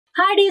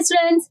Hi dear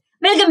students,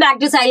 welcome back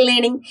to Xylem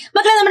Learning.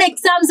 മക്കളെ നമ്മുടെ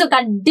exams ഒക്കെ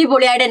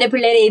അടിപൊളിയായിട്ട് എന്റെ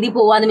പിള്ളേരെ എഴുതി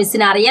പോവാന്ന്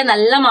മിസ്സിന് അറിയാം.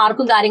 നല്ല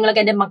മാർക്കും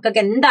കാര്യങ്ങളൊക്കെ എന്റെ മക്കൾക്ക്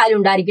എന്തായാലും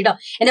ഉണ്ടായിരിക്കും കേട്ടോ.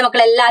 എന്റെ മക്കൾ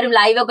എല്ലാവരും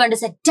ലൈവ് ഒക്കെ കണ്ട്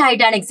സെറ്റ്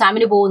ആയിട്ടാണ്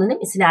എക്സാമിന് പോകുന്നത്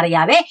മിസ്സിന്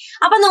അറിയാവേ.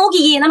 അപ്പൊ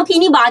നോക്കിക്കേ, നമുക്ക്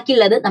ഇനി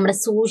ബാക്കിയുള്ളത് നമ്മുടെ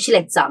സോഷ്യൽ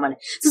എക്സാം ആണ്.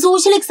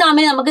 സോഷ്യൽ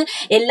എക്സാമിന് നമുക്ക്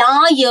എല്ലാ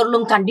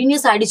ഇയറിലും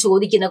കണ്ടിന്യൂസ് ആയിട്ട്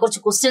ചോദിക്കുന്ന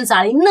കുറച്ച് ക്വസ്റ്റ്യൻസ്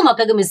ആണ് ഇന്ന്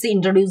മക്കൾക്ക് മിസ്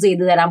ഇൻട്രൊഡ്യൂസ്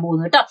ചെയ്ത് തരാൻ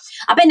പോകുന്നത് കേട്ടോ.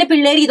 അപ്പൊ എന്റെ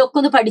പിള്ളേർ ഇതൊക്കെ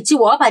ഒന്ന് പഠിച്ചു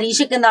പോവാ.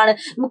 പരീക്ഷയ്ക്ക് എന്താണ്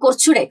നമുക്ക്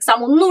കുറച്ചുകൂടെ എക്സാം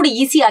ഒന്നുകൂടി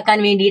ഈസി ആക്കാൻ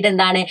വേണ്ടിയിട്ട്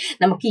എന്താണ്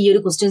നമുക്ക് ഈ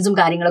ഒരു ക്വസ്റ്റ്യൻസും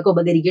കാര്യങ്ങളൊക്കെ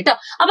ഉപകരിക്കും കേട്ടോ.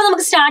 അപ്പൊ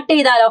നമുക്ക് സ്റ്റാർട്ട്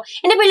ചെയ്താലോ?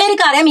 എന്റെ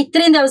പിള്ളേർക്ക് അറിയാം,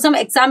 ഇത്രയും ദിവസം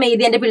എക്സാം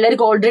എഴുതി എന്റെ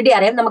പിള്ളേർക്ക് ഓൾറെഡി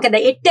അറിയാം നമുക്ക് എന്താ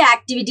 8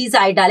 ആക്ടിവിറ്റീസ്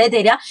ആയിട്ടല്ലേ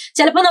തരിക.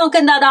 ചിലപ്പോൾ നമുക്ക്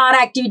എന്താ അത് 6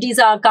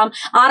 ആക്ടിവിറ്റീസ്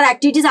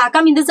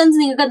ആക്കാം ഇൻ ദ സെൻസ്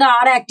നിങ്ങൾക്ക് എന്താ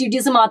 6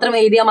 ആക്ടിവിറ്റീസ് മാത്രം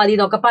എഴുതിയാൽ മതി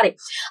എന്നൊക്കെ പറയും.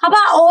 അപ്പൊ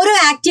ഓരോ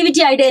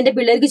ആക്ടിവിറ്റി ആയിട്ട് എന്റെ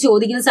പിള്ളേർക്ക്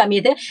ചോദിക്കുന്ന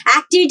സമയത്ത്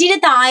ആക്ടിവിറ്റിയുടെ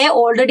താഴെ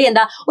ഓൾറെഡി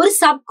എന്താ ഒരു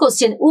സബ്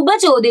ക്വസ്റ്റ്യൻ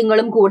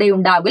ഉപചോദ്യങ്ങളും കൂടെ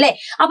ഉണ്ടാകും അല്ലെ.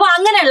 അപ്പൊ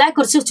അങ്ങനെയുള്ള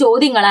കുറച്ച്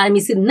ചോദ്യങ്ങളാണ്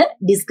മിസ് ഇന്ന്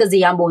ഡിസ്കസ്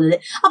ചെയ്യാൻ പോകുന്നത്.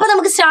 അപ്പൊ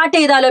നമുക്ക് സ്റ്റാർട്ട്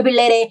ചെയ്താലോ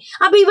പിള്ളേരെ?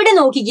 അപ്പൊ ഇവിടെ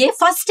നോക്കിക്കേ,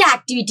 ഫസ്റ്റ്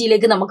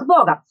ആക്ടിവിറ്റിയിലേക്ക് നമുക്ക്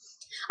പോകാം.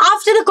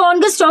 After the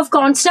conquest of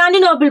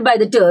Constantinople by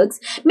the Turks,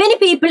 many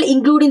people,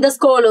 including the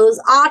scholars,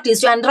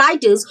 artists, and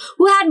writers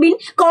who had been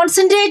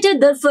concentrated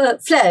their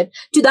fled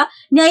to the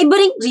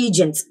neighboring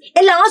regions.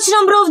 A large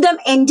number of them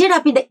ended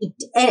up in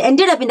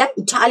the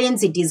Italian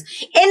cities.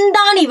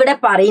 എന്താണ് ഇവിടെ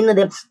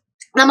പറയുന്നത്?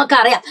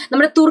 നമുക്കറിയാം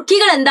നമ്മുടെ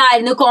തുർക്കികൾ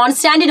എന്തായിരുന്നു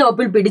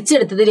Constantinople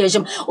പിടിച്ചെടുത്തതിന്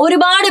ശേഷം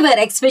ഒരുപാട് പേർ,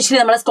 especially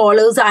നമ്മുടെ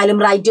സ്കോളേഴ്സ് ആയാലും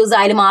റൈറ്റേഴ്സ്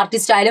ആയാലും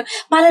ആർട്ടിസ്റ്റ് ആയാലും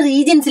പല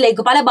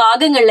റീജിയൻസിലേക്ക് പല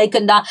ഭാഗങ്ങളിലേക്ക്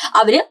എന്താ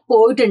അവര്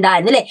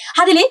പോയിട്ടുണ്ടായിരുന്നു അല്ലെ.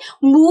 അതില്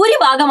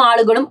ഭൂരിഭാഗം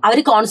ആളുകളും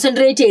അവർ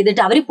കോൺസെൻട്രേറ്റ്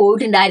ചെയ്തിട്ട് അവർ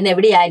പോയിട്ടുണ്ടായിരുന്നു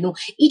എവിടെയായിരുന്നു?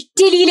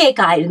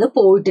 ഇറ്റലിയിലേക്കായിരുന്നു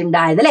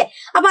പോയിട്ടുണ്ടായത് അല്ലെ.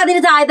 അപ്പൊ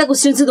അതിന് താഴത്തെ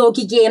ക്വസ്റ്റ്യൻസ്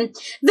നോക്കിക്കേ.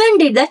 When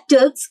did the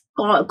Turks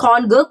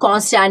കോൺഗർ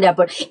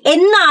Constantinople?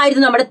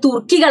 എന്നായിരുന്നു നമ്മുടെ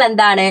തുർക്കികൾ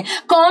എന്താണ്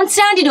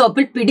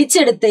കോൺസ്റ്റാന്റിനോപ്പിൾ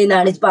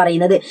പിടിച്ചെടുത്തതെന്നാണ്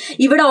പറയുന്നത്.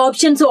 ഇവിടെ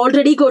ഓപ്ഷൻസ്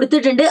ഓൾറെഡി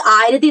കൊടുത്തിട്ടുണ്ട്.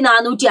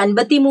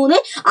 1453,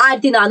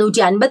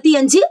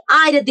 1455,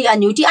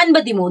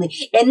 1553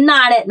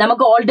 എന്നാണ്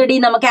നമുക്ക് ഓൾറെഡി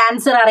നമുക്ക്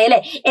ആൻസർ അറിയാലേ.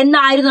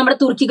 എന്നായിരുന്നു നമ്മുടെ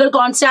തുർക്കികൾ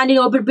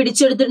കോൺസ്റ്റാന്റിനോപ്പിൾ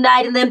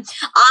പിടിച്ചെടുത്തിട്ടുണ്ടായിരുന്നത്?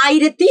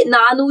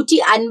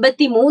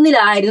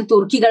 1453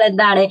 തുർക്കികൾ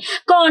എന്താണ്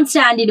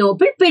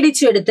കോൺസ്റ്റാന്റിനോപ്പിൾ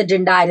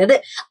പിടിച്ചെടുത്തിട്ടുണ്ടായിരുന്നത്.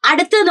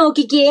 അടുത്ത്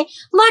നോക്കിക്കേ,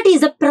 what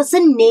is the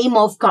present name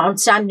of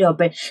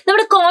Constantinople?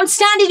 നമ്മുടെ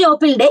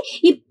കോൺസ്റ്റാന്റിനോപ്പിളിന്റെ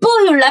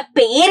ഇപ്പോഴുള്ള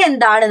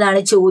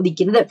പേരെന്താണെന്നാണ്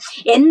ചോദിക്കുന്നത്.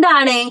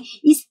 എന്താണ്?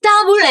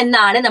 ഇസ്താംബുൾ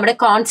എന്നാണ് നമ്മുടെ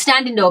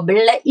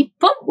കോൺസ്റ്റാന്റിനോപ്പിളിലെ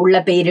ഇപ്പം ഉള്ള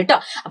പേര് കേട്ടോ.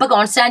 അപ്പൊ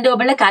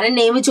കോൺസ്റ്റാന്റിനോപ്പിളിന്റെ കറന്റ്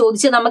നെയിം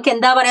ചോദിച്ചാൽ നമുക്ക്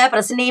എന്താ പറയാ?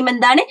 പ്രസന്റ് നെയിം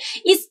എന്താണ്?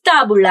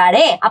 ഇസ്താംബുൾ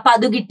ആണ്. അപ്പൊ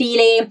അത്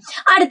കിട്ടിയില്ലേ?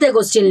 അടുത്ത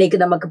ക്വസ്റ്റ്യനിലേക്ക്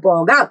നമുക്ക്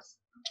പോകാം.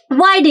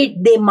 Why did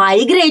they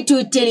migrate to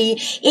Italy?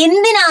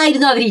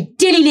 എന്തിനായിരുന്നു അവർ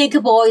ഇറ്റലിയിലേക്ക്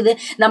പോയത്?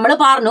 നമ്മൾ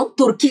പറഞ്ഞു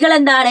തുർക്കികൾ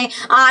എന്താണ്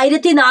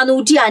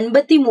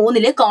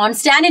 1453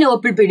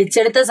 കോൺസ്റ്റാന്റിനോപ്പിൾ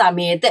പിടിച്ചെടുത്ത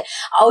സമയത്ത്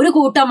ഒരു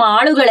കൂട്ടം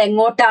ആളുകൾ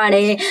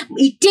എങ്ങോട്ടാണ്?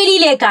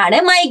 ഇറ്റലിയിലേക്കാണ്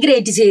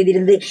മൈഗ്രേറ്റ്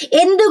ചെയ്തിരുന്നത്.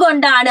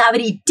 എന്തുകൊണ്ടാണ്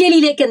അവർ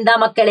ഇറ്റലിയിലേക്ക് എന്താ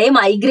മക്കളെ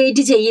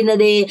മൈഗ്രേറ്റ്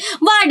ചെയ്യുന്നത്?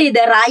 Why did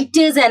the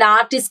writers and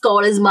artists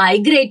scholars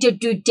migrated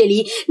to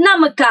Italy?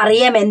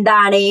 നമുക്കറിയാം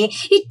എന്താണ്.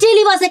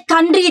 Italy was A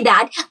country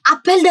that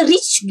upheld the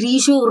rich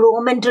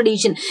Greco-Roman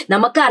tradition.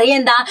 നമുക്കറിയാം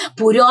എന്താ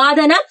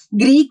പുരാതന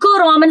ഗ്രീക്കോ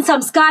റോമൻ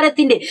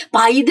സംസ്കാരത്തിന്റെ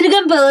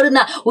പൈതൃകം പേറുന്ന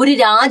ഒരു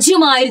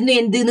രാജ്യമായിരുന്നു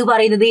എന്ന്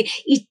പറയുന്നത്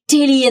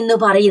ഇറ്റലി എന്ന്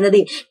പറയുന്നത്.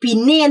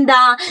 പിന്നെ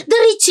എന്താ? The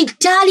rich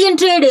Italian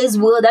traders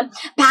were the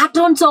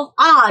patrons of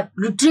art,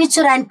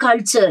 literature and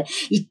culture.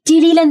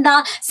 ഇറ്റലിയിൽ എന്താ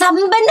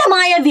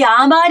സമ്പന്നമായ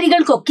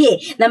വ്യാപാരികൾക്കൊക്കെ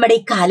നമ്മുടെ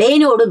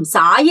കലയോടും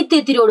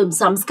സാഹിത്യത്തിനോടും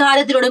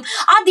സംസ്കാരത്തിനോടും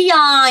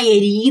അതിയായ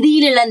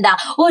രീതിയിലുള്ള എന്താ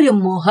ഒരു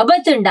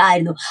മുഹബത്ത്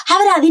ഉണ്ടായിരുന്നു.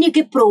 അവർ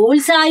അതിനൊക്കെ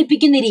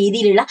പ്രോത്സാഹിപ്പിക്കുന്ന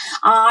രീതിയിലുള്ള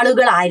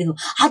ആളുകളായിരുന്നു.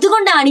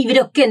 അതുകൊണ്ടാണ്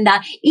ഇവരൊക്കെ എന്താ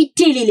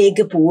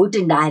ഇറ്റലിയിലേക്ക്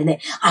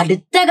പോയിട്ടുണ്ടായിരുന്നത്.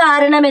 അടുത്ത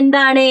കാരണം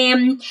എന്താണ്?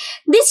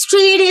 These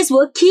traders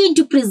were keen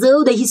to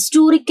preserve the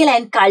historical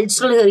and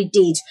cultural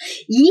heritage.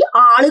 ഈ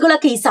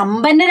ആളുകളൊക്കെ, ഈ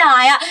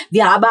സമ്പന്നരായ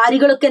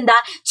വ്യാപാരികളൊക്കെ എന്താ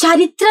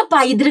ചരിത്ര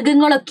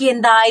പൈതൃകങ്ങളൊക്കെ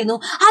എന്തായിരുന്നു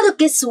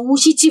അതൊക്കെ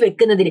സൂക്ഷിച്ചു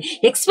വെക്കുന്നതിന്,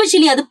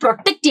 എക്സ്പെഷ്യലി അത്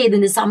പ്രൊട്ടക്ട്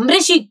ചെയ്തതിന്,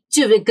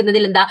 സംരക്ഷിച്ചു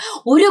വെക്കുന്നതിൽ എന്താ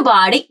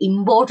ഒരുപാട്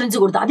ഇമ്പോർട്ടൻസ്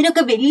കൊടുത്തു.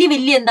 അതിനൊക്കെ വലിയ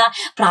വലിയ എന്താ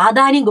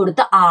പ്രാധാന്യം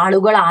കൊടുത്ത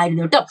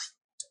ആളുകളായിരുന്നു കേട്ടോ.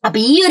 അപ്പൊ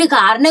ഈ ഒരു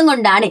കാരണം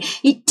കൊണ്ടാണ്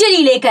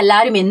ഇറ്റലിയിലേക്ക്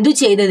എല്ലാവരും എന്തു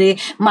ചെയ്തത്?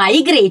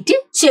 മൈഗ്രേറ്റ്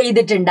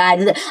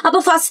ചെയ്തിട്ടുണ്ടായിരുന്നത്. അപ്പൊ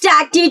ഫസ്റ്റ്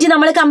ആക്ടിവിറ്റി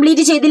നമ്മൾ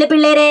കംപ്ലീറ്റ് ചെയ്തില്ലേ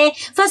പിള്ളേരെ?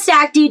 ഫസ്റ്റ്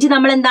ആക്ടിവിറ്റി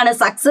നമ്മൾ എന്താണ്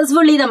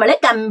സക്സസ്ഫുള്ളി നമ്മൾ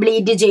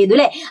കംപ്ലീറ്റ് ചെയ്തു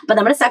അല്ലെ. അപ്പൊ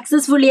നമ്മൾ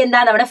സക്സസ്ഫുള്ളി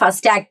എന്താ നമ്മുടെ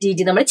ഫസ്റ്റ്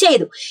ആക്ടിവിറ്റി നമ്മൾ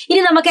ചെയ്തു.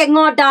 ഇനി നമുക്ക്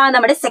എങ്ങോട്ടാ?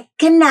 നമ്മുടെ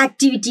സെക്കൻഡ്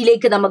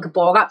ആക്ടിവിറ്റിയിലേക്ക് നമുക്ക്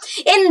പോകാം.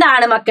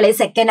 എന്താണ് മക്കളെ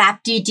സെക്കൻഡ്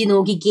ആക്ടിവിറ്റി?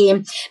 നോക്കിക്കേ.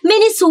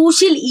 Many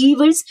social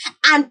evils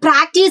and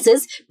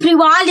practices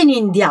prevailed in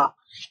India.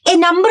 A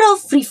number of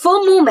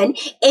reform movement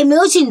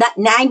emerged in the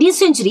 19th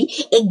century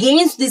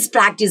against these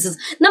practices.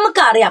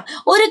 നമുക്കറിയാം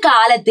ഒരു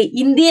കാലത്ത്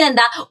ഇന്ത്യയിൽ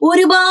എന്താ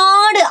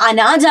ഒരുപാട്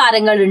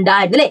അനാചാരങ്ങൾ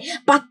ഉണ്ടായിരുന്നു അല്ലെ.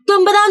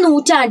 19ാം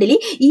നൂറ്റാണ്ടിൽ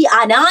ഈ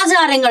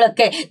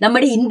അനാചാരങ്ങളൊക്കെ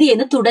നമ്മുടെ ഇന്ത്യയിൽ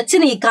നിന്ന് തുടച്ചു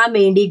നീക്കാൻ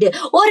വേണ്ടിയിട്ട്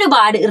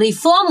ഒരുപാട്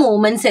റിഫോം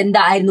മൂവ്മെന്റ്സ്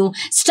എന്തായിരുന്നു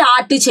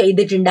സ്റ്റാർട്ട്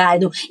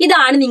ചെയ്തിട്ടുണ്ടായിരുന്നു.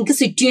 ഇതാണ് നിങ്ങൾക്ക്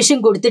സിറ്റുവേഷൻ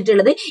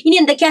കൊടുത്തിട്ടുള്ളത്. ഇനി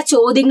എന്തൊക്കെയാ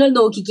ചോദ്യങ്ങൾ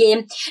നോക്കിക്കേ.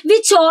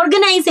 Which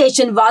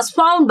organisation was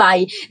found by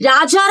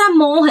Rajaram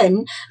Mohan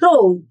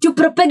Roy to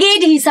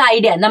propagate his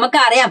idea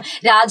നമുക്കറിയാം.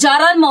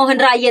 രാജാറാം മോഹൻ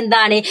റായ്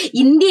എന്താണ്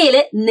ഇന്ത്യയിൽ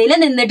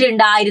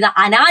നിലനിന്നിട്ടുണ്ടായിരുന്ന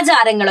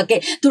അനാചാരങ്ങളൊക്കെ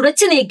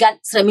തുടച്ചു നീക്കാൻ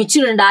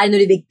ശ്രമിച്ചിട്ടുണ്ടായിരുന്ന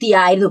ഒരു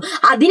വ്യക്തിയായിരുന്നു.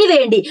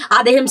 അതിനുവേണ്ടി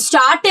അദ്ദേഹം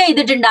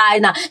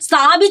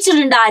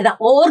സ്ഥാപിച്ചിട്ടുണ്ടായിരുന്ന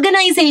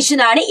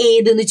ഓർഗനൈസേഷനാണ്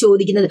ഏതെന്ന്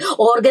ചോദിക്കുന്നത്.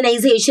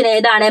 ഓർഗനൈസേഷൻ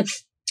ഏതാണ്?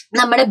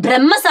 നമ്മുടെ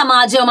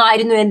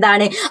ബ്രഹ്മസമാജമായിരുന്നു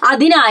എന്താണ്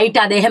അതിനായിട്ട്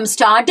അദ്ദേഹം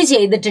സ്റ്റാർട്ട്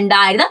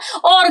ചെയ്തിട്ടുണ്ടായിരുന്ന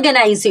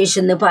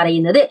ഓർഗനൈസേഷൻ എന്ന്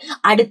പറയുന്നത്.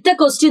 അടുത്ത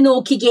ക്വസ്റ്റ്യൻ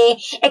നോക്കിക്കേ.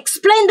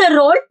 Explain the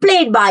role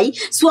played by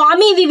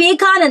Swami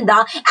Vivekananda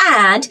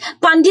and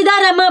പണ്ഡിത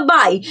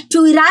Ramabai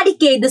to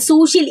eradicate the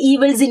social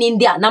evils in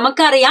India.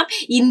 നമുക്കറിയാം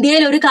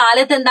ഇന്ത്യയിൽ ഒരു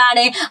കാലത്ത്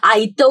എന്താണ്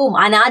അയിത്തവും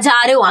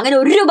അനാചാരവും അങ്ങനെ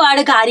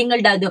ഒരുപാട് കാര്യങ്ങൾ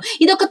ഉണ്ടായിരുന്നു.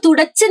 ഇതൊക്കെ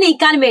തുടച്ചു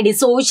നീക്കാൻ വേണ്ടി,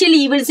 സോഷ്യൽ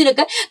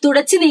ഈവിൾസിനൊക്കെ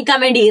തുടച്ചു നീക്കാൻ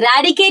വേണ്ടി,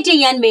 ഇറാഡിക്കേറ്റ്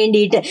ചെയ്യാൻ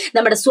വേണ്ടിയിട്ട്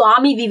നമ്മുടെ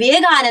സ്വാമി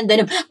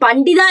വിവേകാനന്ദനും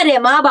പണ്ഡിത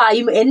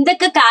രമാബായും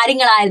എന്തൊക്കെ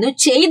കാര്യങ്ങളായിരുന്നു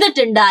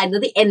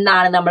ചെയ്തിട്ടുണ്ടായിരുന്നത്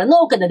എന്നാണ് നമ്മൾ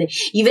നോക്കുന്നത്.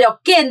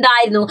 ഇവരൊക്കെ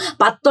എന്തായിരുന്നു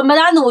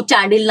 19ാം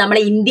നൂറ്റാണ്ടിൽ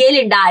നമ്മുടെ ഇന്ത്യയിൽ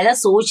ഉണ്ടായിരുന്ന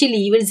സോഷ്യൽ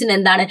ഈവിൾസിന്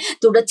എന്താണ്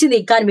തുടച്ചു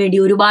നീക്കാൻ വേണ്ടി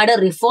ഒരുപാട്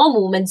റിഫോം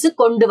മൂവ്മെന്റ്സ്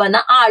കൊണ്ടുവന്ന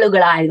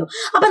ആളുകളായിരുന്നു.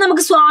 അപ്പൊ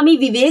നമുക്ക് സ്വാമി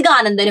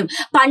വിവേകാനന്ദനും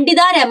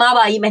പണ്ഡിത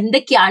രമാബായും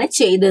എന്തൊക്കെയാണ്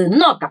ചെയ്തതെന്ന്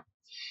നോക്കാം.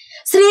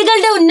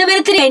 സ്ത്രീകളുടെ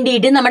ഉന്നമനത്തിന്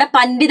വേണ്ടിയിട്ട് നമ്മുടെ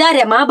പണ്ഡിത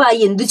രമാബായി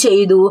എന്തു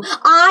ചെയ്തു?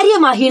 ആര്യ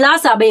മഹിളാ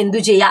സഭ എന്തു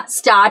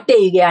സ്റ്റാർട്ട്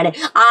ചെയ്യുകയാണ്.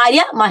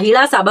 ആര്യ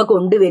മഹിളാ സഭ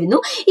കൊണ്ടുവരുന്നു.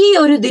 ഈ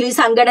ഒരു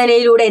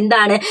സംഘടനയിലൂടെ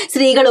എന്താണ്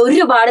സ്ത്രീകൾ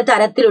ഒരുപാട്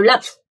തരത്തിലുള്ള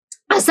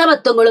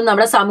അസമത്വങ്ങളും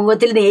നമ്മുടെ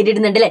സമൂഹത്തിൽ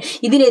നേരിടുന്നുണ്ട് അല്ലെ.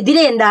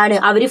 ഇതിനെതിരെ എന്താണ്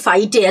അവര്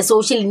ഫൈറ്റ് ചെയ്യുക,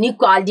 സോഷ്യൽ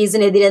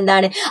ഇൻഇക്വാലിറ്റീസിനെതിരെ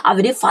എന്താണ്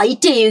അവര്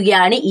ഫൈറ്റ്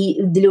ചെയ്യുകയാണ് ഈ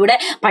ഇതിലൂടെ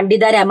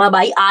പണ്ഡിത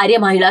രമാബായി ആര്യ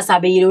മഹിളാ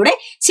സഭയിലൂടെ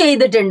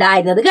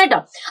ചെയ്തിട്ടുണ്ടായിരുന്നത് കേട്ടോ.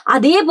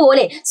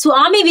 അതേപോലെ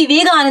സ്വാമി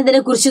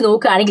വിവേകാനന്ദനെ കുറിച്ച്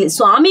നോക്കുകയാണെങ്കിൽ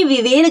സ്വാമി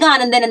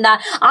വിവേകാനന്ദൻ എന്താ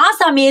ആ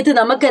സമയത്ത്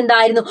നമുക്ക്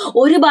എന്തായിരുന്നു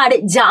ഒരുപാട്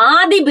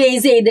ജാതി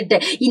ബേസ് ചെയ്തിട്ട്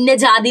ഇന്ന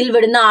ജാതിയിൽ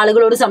വിടുന്ന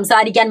ആളുകളോട്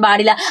സംസാരിക്കാൻ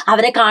പാടില്ല,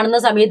 അവരെ കാണുന്ന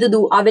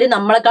സമയത്ത് അവര്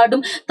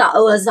നമ്മളെക്കാട്ടും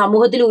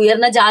സമൂഹത്തിൽ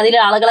ഉയർന്ന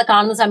ജാതിയിലെ ആളുകളെ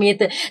കാണുന്ന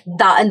സമയത്ത്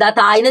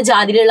താഴ്ന്ന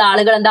ജാതിയിലുള്ള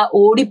ആളുകൾ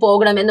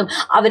ഓടിപ്പോകണമെന്നും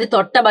അവര്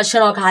തൊട്ട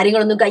ഭക്ഷണമോ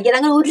കാര്യങ്ങളൊന്നും കഴിക്കാൻ,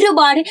 അങ്ങനെ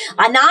ഒരുപാട്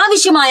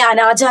അനാവശ്യമായ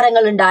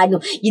അനാചാരങ്ങൾ ഉണ്ടായിരുന്നു.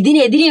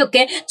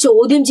 ഇതിനെതിരെയൊക്കെ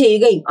ചോദ്യം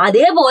ചെയ്യുകയും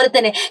അതേപോലെ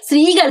തന്നെ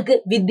സ്ത്രീകൾക്ക്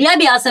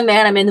വിദ്യാഭ്യാസം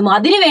വേണമെന്നും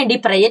അതിനുവേണ്ടി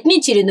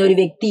പ്രയത്നിച്ചിരുന്ന ഒരു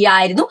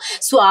വ്യക്തിയായിരുന്നു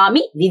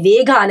സ്വാമി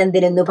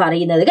വിവേകാനന്ദൻ എന്ന്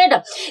പറയുന്നത് കേട്ടോ.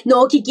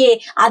 നോക്കിക്കേ,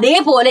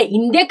 അതേപോലെ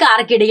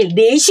ഇന്ത്യക്കാർക്കിടയിൽ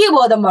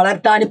ദേശീയബോധം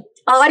വളർത്താനും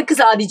ആർക്ക്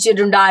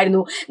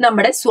സാധിച്ചിട്ടുണ്ടായിരുന്നു?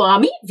 നമ്മുടെ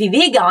സ്വാമി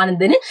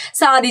വിവേകാനന്ദന്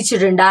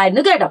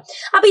സാധിച്ചിട്ടുണ്ടായിരുന്നു കേട്ടോ.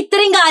 അപ്പൊ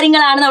ഇത്രയും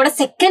കാര്യങ്ങളാണ് നമ്മുടെ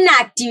സെക്കൻഡ്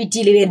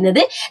ആക്ടിവിറ്റിയിൽ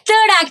വരുന്നത്.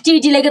 തേർഡ്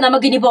ആക്ടിവിറ്റിയിലേക്ക്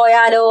നമുക്കിനി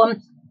പോയാലോ?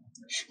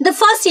 The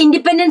first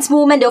independence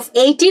movement of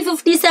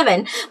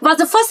 1857 was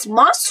the first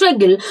mass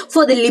struggle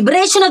for the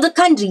liberation of the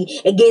country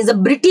against the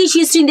British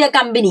East India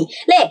Company.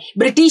 അല്ലെ,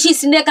 British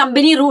east India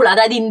company rule,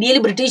 അതായത് ഇന്ത്യയിൽ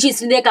ബ്രിട്ടീഷ്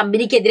ഈസ്റ്റ് ഇന്ത്യ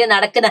കമ്പനിക്കെതിരെ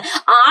നടക്കുന്ന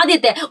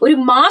ആദ്യത്തെ ഒരു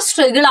mass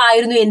struggle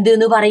ആയിരുന്നു എന്ത്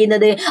എന്ന്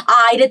പറയുന്നത്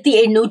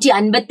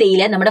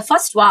 1857 നമ്മുടെ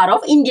first war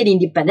of Indian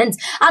independence.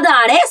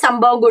 അതാണ്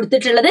സംഭവം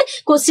കൊടുത്തിട്ടുള്ളത്.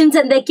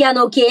 ക്വസ്റ്റ്യൻസ് എന്തൊക്കെയാ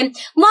നോക്കിയേ.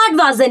 What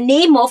was the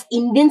name of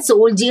Indian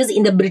soldiers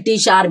in the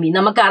British army?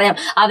 നമുക്കറിയാം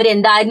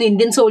അവരെന്തായിരുന്നു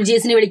ഇന്ത്യൻ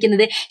സോൾജേഴ്സിനെ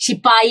വിളിക്കുന്നത്?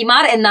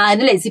 സിപ്പായിമാർ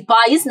എന്നായിരുന്നു അല്ലെ,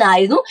 സിപ്പായിസ്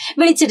എന്നായിരുന്നു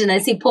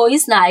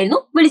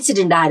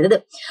വിളിച്ചിട്ടുണ്ടായിരുന്നത്.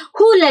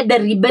 Who lead the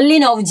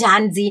rebellion of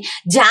Jhansi?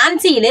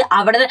 ഝാൻസിയിൽ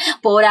അവിടെ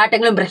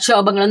പോരാട്ടങ്ങളും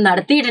പ്രക്ഷോഭങ്ങളും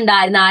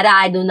നടത്തിയിട്ടുണ്ടായിരുന്ന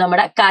ആരായിരുന്നു?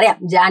 നമ്മുടെ അറിയാം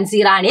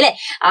ഝാൻസി റാണി അല്ലെ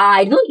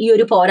ആയിരുന്നു ഈ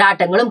ഒരു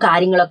പോരാട്ടങ്ങളും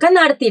കാര്യങ്ങളൊക്കെ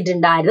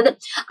നടത്തിയിട്ടുണ്ടായിരുന്നത്.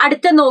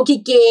 അടുത്ത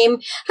നോക്കിക്കേ.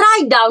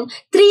 Write down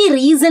 3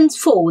 reasons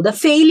for the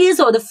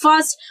failures of the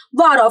first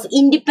war of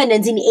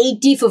independence in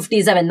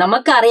 1857.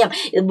 നമുക്കറിയാം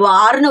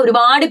വാറിന്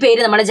ഒരുപാട് പേര്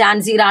നമ്മുടെ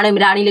ഝാൻസി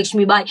റാണി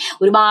ലക്ഷ്മിബായി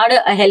ഒരുപാട്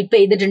ഹെൽപ്പ്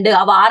ചെയ്തിട്ടുണ്ട്.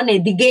 ആ വാറിന്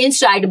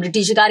എഗെയിൻസ്റ്റ് ആയിട്ട്,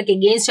 ബ്രിട്ടീഷുകാർക്ക്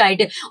എഗെയിൻസ്റ്റ്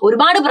ആയിട്ട്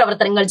ഒരുപാട്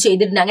പ്രവർത്തനങ്ങൾ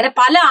ചെയ്തിട്ടുണ്ട്. അങ്ങനെ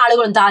പല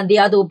ആളുകളും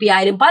താന്തിയ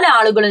തോപ്പിയായാലും പല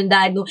ആളുകളും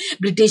എന്തായിരുന്നു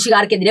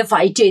ബ്രിട്ടീഷുകാർക്കെതിരെ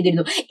ഫൈറ്റ്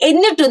ചെയ്തിരുന്നു.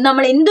 എന്നിട്ടും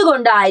നമ്മൾ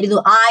എന്തുകൊണ്ടായിരുന്നു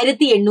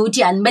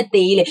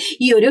 1857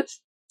 ഈ ഒരു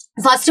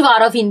first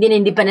war of Indian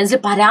independence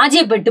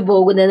പരാജയപ്പെട്ടു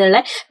പോകുന്നതിനുള്ള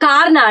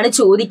കാരണമാണ്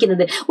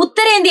ചോദിക്കുന്നത്.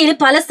 ഉത്തരേന്ത്യയിൽ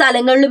പല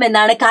സ്ഥലങ്ങളിലും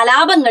എന്താണ്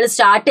കലാപങ്ങൾ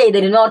സ്റ്റാർട്ട്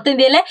ചെയ്തിരുന്നു. നോർത്ത്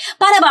ഇന്ത്യയിലെ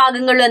പല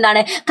ഭാഗങ്ങളിലും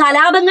എന്താണ്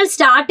കലാപങ്ങൾ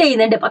സ്റ്റാർട്ട്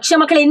ചെയ്യുന്നുണ്ട്. പക്ഷെ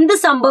മക്കൾ എന്ത്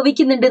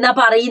സംഭവിക്കുന്നുണ്ട് എന്നാ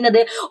പറയുന്നത്?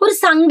 ഒരു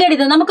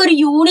സംഘടിത, നമുക്കൊരു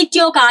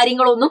യൂണിറ്റിയോ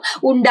കാര്യങ്ങളോ ഒന്നും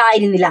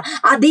ഉണ്ടായിരുന്നില്ല.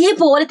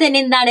 അതേപോലെ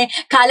തന്നെ എന്താണ്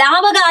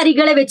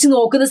കലാപകാരികളെ വെച്ച്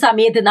നോക്കുന്ന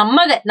സമയത്ത്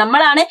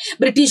നമ്മളാണ്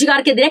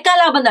ബ്രിട്ടീഷുകാർക്കെതിരെ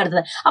കലാപം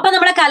നടത്തുന്നത്. അപ്പൊ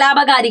നമ്മളെ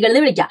കലാപകാരികൾ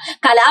എന്ന് വിളിക്കാം.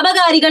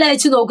 കലാപകാരികളെ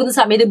വെച്ച് നോക്കുന്ന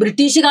സമയത്ത്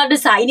ബ്രിട്ടീഷുകാരുടെ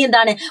സൈന്യം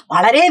എന്താണ്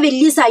വളരെ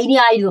വലിയ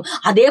സൈന്യമായിരുന്നു.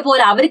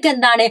 അതേപോലെ അവർക്ക്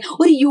എന്താണ്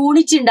ഒരു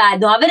യൂണിറ്റ്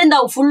ഉണ്ടായിരുന്നു. അവരെന്താ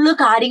ഫുള്ള്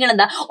കാര്യങ്ങൾ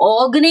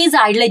ഓർഗനൈസ്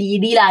ആയിട്ടുള്ള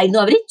രീതിയിലായിരുന്നു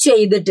അവർ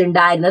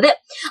ചെയ്തിട്ടുണ്ടായിരുന്നത്.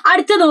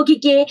 അടുത്ത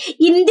നോക്കിക്കേ.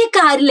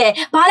 ഇന്ത്യക്കാരിലെ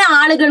പല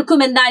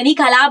ആളുകൾക്കും എന്താണ് ഈ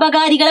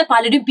കലാപകാരികളെ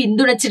പലരും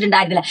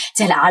പിന്തുണച്ചിട്ടുണ്ടായിരുന്നില്ല.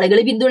 ചില ആളുകൾ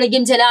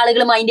പിന്തുണയ്ക്കും, ചില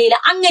ആളുകൾ മൈൻഡ്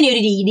ചെയ്യില്ല. അങ്ങനെ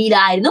ഒരു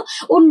രീതിയിലായിരുന്നു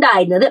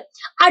ഉണ്ടായിരുന്നത്.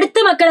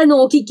 അടുത്ത മക്കളെ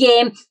നോക്കിക്കേ.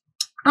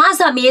 ആ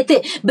സമയത്ത്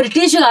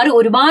ബ്രിട്ടീഷുകാർ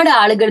ഒരുപാട്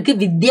ആളുകൾക്ക്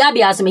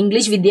വിദ്യാഭ്യാസം,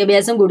 ഇംഗ്ലീഷ്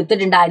വിദ്യാഭ്യാസം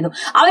കൊടുത്തിട്ടുണ്ടായിരുന്നു.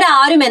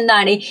 അവരാരും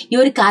എന്താണ് ഈ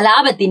ഒരു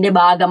കലാപത്തിന്റെ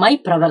ഭാഗമായി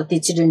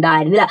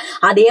പ്രവർത്തിച്ചിട്ടുണ്ടായിരുന്നില്ല.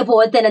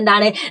 അതേപോലെ തന്നെ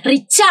എന്താണ്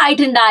റിച്ച്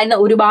ആയിട്ടുണ്ടായിരുന്ന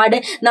ഒരുപാട്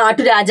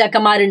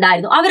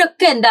നാട്ടുരാജാക്കന്മാരുണ്ടായിരുന്നു.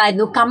 അവരൊക്കെ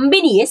എന്തായിരുന്നു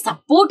കമ്പനിയെ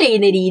സപ്പോർട്ട്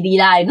ചെയ്യുന്ന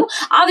രീതിയിലായിരുന്നു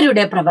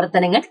അവരുടെ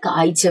പ്രവർത്തനങ്ങൾ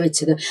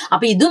കാഴ്ചവെച്ചത്.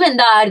 അപ്പൊ ഇതും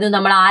എന്തായിരുന്നു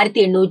നമ്മൾ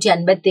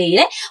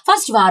 1857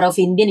 first war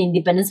of Indian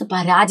independence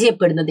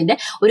പരാജയപ്പെടുന്നതിന്റെ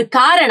ഒരു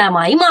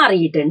കാരണമായി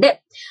മാറിയിട്ടുണ്ട്.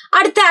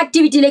 അടുത്ത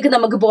ആക്ടിവിറ്റിയിലേക്ക്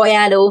നമുക്ക്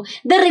പോയാലോ.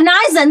 The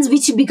renaissance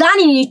which began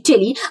in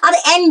Italy at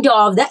the end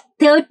of the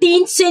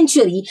 13th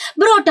century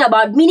brought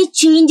about many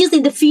changes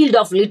in the field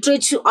of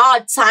literature,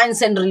 art, science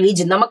and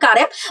religion.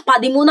 നമുക്കറിയാം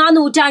 13ാം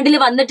നൂറ്റാണ്ടിൽ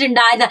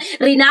വന്നിട്ടുണ്ടായിരുന്ന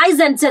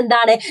renaissance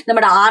എന്താണ്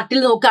നമ്മുടെ ആർട്ടിൽ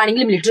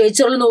നോക്കുകയാണെങ്കിലും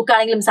ലിറ്ററേച്ചറിൽ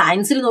നോക്കുകയാണെങ്കിലും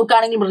സയൻസിൽ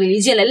നോക്കുകയാണെങ്കിലും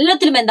റിലീജിയൻ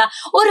എല്ലാത്തിലും എന്താ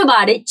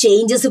ഒരുപാട്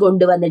ചേഞ്ചസ്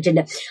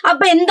കൊണ്ടുവന്നിട്ടുണ്ട്.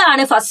 അപ്പൊ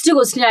എന്താണ് ഫസ്റ്റ്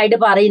ക്വസ്റ്റ്യൻ ആയിട്ട്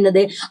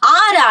പറയുന്നത്,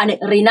 ആരാണ്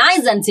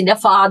റിനൈസൻസിന്റെ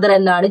ഫാദർ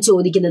എന്നാണ്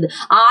ചോദിക്കുന്നത്.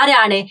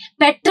 ആരാണ്?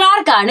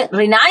 പെട്രാർക്കാണ്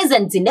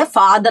റിനൈസൻസിന്റെ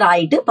ഫാദർ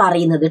ആയിട്ട്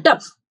പറയുന്നത് കേട്ടോ.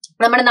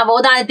 നമ്മുടെ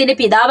നവോത്ഥാനത്തിന്റെ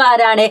പിതാവ്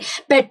ആരാണ്?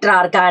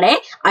 പെട്രാർക്കാണ്.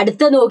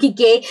 അടുത്ത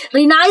നോക്കിക്കേ,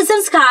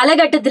 റിനൈസൻസ്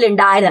കാലഘട്ടത്തിൽ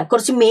ഉണ്ടായിരുന്ന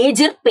കുറച്ച്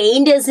മേജർ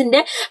പെയിന്റേഴ്സിന്റെ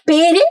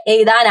പേര്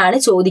എഴുതാനാണ്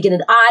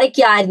ചോദിക്കുന്നത്.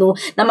 ആരൊക്കെയായിരുന്നു?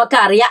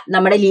 നമുക്കറിയാം,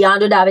 നമ്മുടെ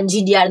ലിയാൻഡോ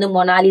ഡാവിഞ്ചിന്റെ ആയിരുന്നു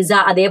മൊണാലിസ,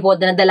 അതേപോലെ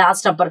തന്നെ ദ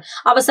ലാസ്റ്റ് സപ്പർ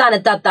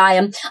അവസാനത്തെ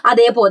അത്തായം,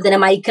 അതേപോലെ തന്നെ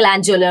മൈക്കൽ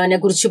ആഞ്ചലോനെ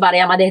കുറിച്ച്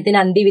പറയാം,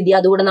 അദ്ദേഹത്തിന്റെ അന്ത്യവിധി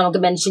അതുകൂടെ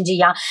നമുക്ക് മെൻഷൻ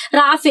ചെയ്യാം,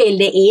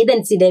 റാഫേലിന്റെ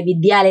ഏതൻസിന്റെ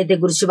വിദ്യാലയത്തെ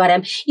കുറിച്ച്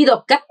പറയാം.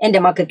 ഇതൊക്കെ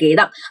എന്റെ മക്കൾക്ക്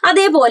എഴുതാം.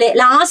 അതേപോലെ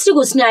ലാസ്റ്റ്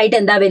ക്വസ്റ്റ്യൻ ആയിട്ട്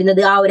എന്താ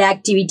വരുന്നത് ആ ഒരു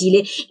ആക്ടിവിറ്റിയിൽ,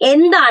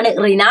 എന്താണ്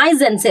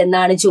റിനൈസൻസ്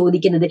എന്നാണ്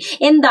ചോദിക്കുന്നത്.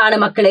 എന്താണ്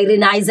മക്കളെ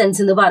റിനൈസൻസ്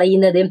എന്ന്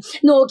പറയുന്നത്?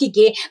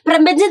 നോക്കിക്കേ,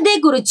 പ്രപഞ്ചത്തെ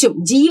കുറിച്ചും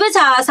ജീവ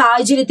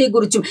സാഹചര്യത്തെ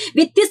കുറിച്ചും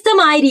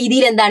വ്യത്യസ്തമായ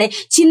രീതിയിൽ എന്താണ്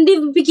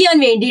ചിന്തിപ്പിക്കാൻ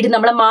വേണ്ടിയിട്ട്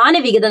നമ്മളെ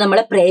മാനവികത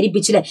നമ്മളെ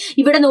പ്രേരിപ്പിച്ചില്ലേ.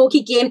 ഇവിടെ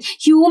നോക്കിക്കേ,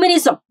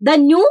 humanism, the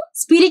new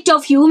spirit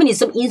of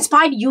humanism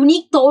inspired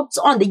unique thoughts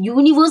on the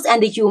universe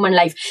and the human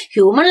life.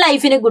 Human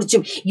ലൈഫിനെ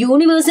കുറിച്ചും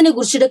യൂണിവേഴ്സിനെ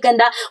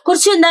കുറിച്ചിട്ടൊക്കെ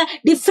കുറച്ച്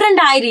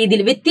ഡിഫറെന്റ് ആയ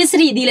രീതിയിൽ,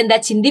 വ്യത്യസ്ത രീതിയിൽ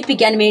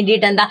ചിന്തിപ്പിക്കാൻ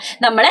വേണ്ടിയിട്ട്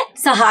നമ്മളെ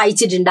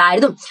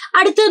സഹായിച്ചിട്ടുണ്ടായിരുന്നു.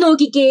 അടുത്ത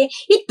നോക്കിക്കേ,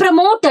 it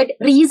promoted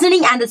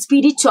reasoning and the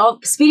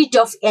spirit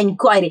of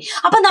enquiry.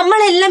 അപ്പൊ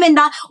നമ്മളെല്ലാം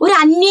ഒരു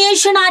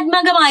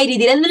അന്വേഷണാത്മകമായ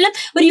രീതിയിൽ, എന്നെല്ലാം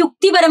ഒരു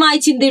യുക്തിപരമായി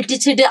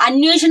ചിന്തിച്ചിട്ട്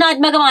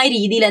അന്വേഷണാത്മകമായ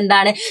രീതിയിൽ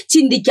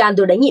ചിന്തിക്കാൻ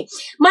തുടങ്ങി.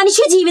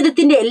 മനുഷ്യ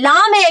ജീവിതത്തിന്റെ എല്ലാ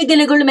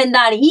മേഖലകളിലും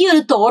ഈ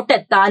ഒരു തോട്ട്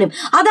എത്താനും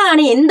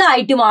അതാണ്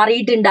എന്തായിട്ട്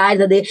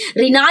മാറിയിട്ടുണ്ടായിരുന്നത്?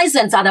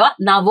 റിനൈസൻസ് അഥവാ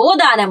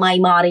നവോത്ഥാനമായി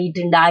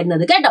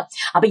മാറിയിട്ടുണ്ടായിരുന്നത് കേട്ടോ.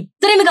 അപ്പൊ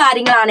ഇത്രയും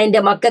കാര്യങ്ങളാണ്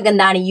എന്റെ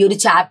മക്കൾക്ക് ഈ ഒരു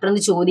ചാപ്റ്റർ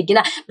എന്ന്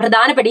ചോദിക്കുന്ന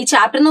പ്രധാനപ്പെട്ട ഈ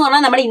ചാപ്റ്റർ എന്ന്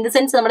പറഞ്ഞാൽ നമ്മുടെ ഇൻ ദ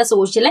സെൻസ് നമ്മുടെ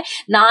സോഷ്യലിലെ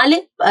 4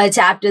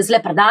 ചാപ്റ്റേഴ്സിലെ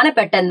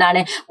പ്രധാനപ്പെട്ട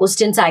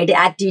ക്വസ്റ്റ്യൻസ് ആയിട്ട്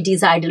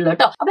ആക്ടിവിറ്റീസ് ആയിട്ടുള്ള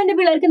കേട്ടോ. അപ്പൊ എന്റെ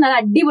പിള്ളേർക്ക് നല്ല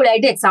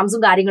അടിപൊളിയായിട്ട്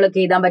എക്സാംസും കാര്യങ്ങളൊക്കെ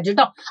എഴുതാൻ പറ്റും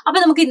കേട്ടോ. അപ്പൊ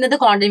നമുക്ക് ഇന്നത്തെ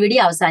കോണ്ടന്റ്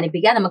വീഡിയോ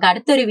അവസാനിപ്പിക്കാം. നമുക്ക്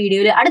അടുത്തൊരു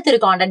വീഡിയോയിൽ അടുത്തൊരു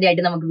കോണ്ടന്റ്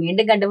ആയിട്ട് നമുക്ക്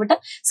വീണ്ടും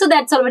കണ്ടുമുട്ടാം. So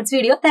that's all with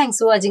video.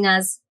 Thanks for watching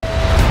us.